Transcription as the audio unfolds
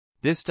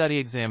This study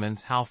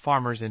examines how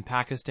farmers in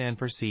Pakistan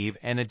perceive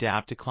and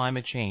adapt to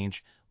climate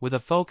change, with a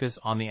focus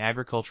on the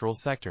agricultural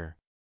sector.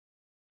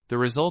 The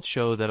results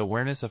show that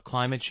awareness of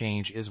climate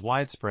change is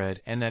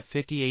widespread and that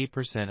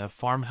 58% of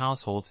farm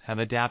households have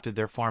adapted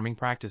their farming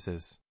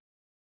practices.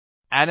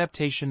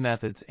 Adaptation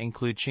methods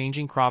include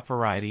changing crop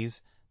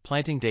varieties,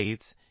 planting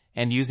dates,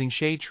 and using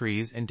shade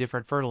trees and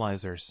different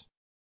fertilizers.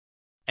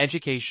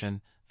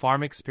 Education,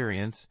 farm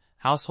experience,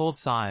 household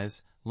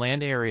size,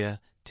 land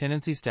area,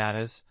 tenancy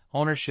status,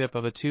 ownership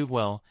of a tube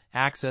well,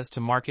 access to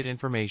market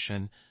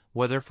information,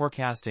 weather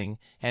forecasting,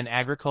 and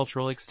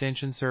agricultural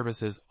extension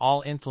services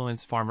all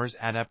influence farmers'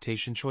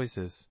 adaptation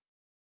choices.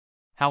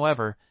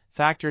 However,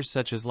 factors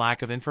such as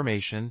lack of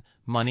information,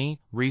 money,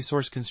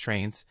 resource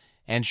constraints,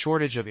 and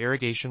shortage of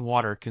irrigation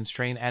water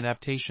constrain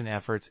adaptation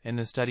efforts in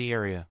the study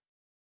area.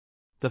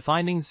 The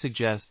findings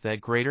suggest that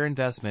greater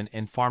investment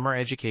in farmer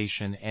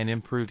education and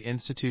improved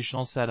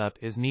institutional setup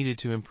is needed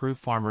to improve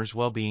farmers'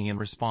 well-being in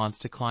response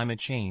to climate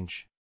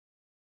change.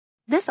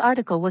 This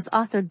article was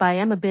authored by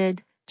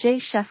Abid, J.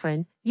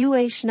 Scheffran,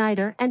 U.A.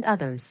 Schneider and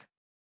others.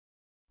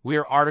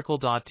 We're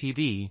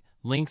RTCLTV,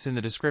 links in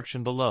the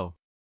description below.